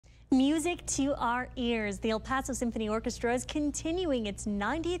Music to our ears. The El Paso Symphony Orchestra is continuing its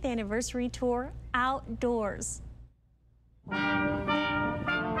 90th anniversary tour outdoors.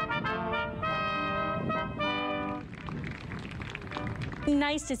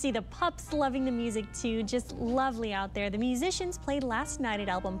 Nice to see the pups loving the music too. Just lovely out there. The musicians played last night at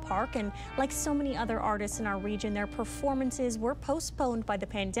Album Park, and like so many other artists in our region, their performances were postponed by the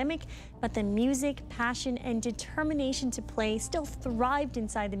pandemic, but the music, passion, and determination to play still thrived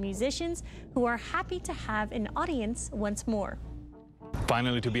inside the musicians, who are happy to have an audience once more.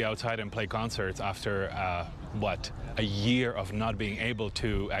 Finally, to be outside and play concerts after a year of not being able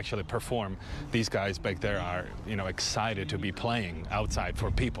to actually perform. These guys back there are, excited to be playing outside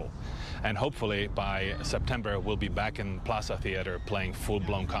for people. And hopefully by September we'll be back in Plaza Theater playing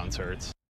full-blown concerts.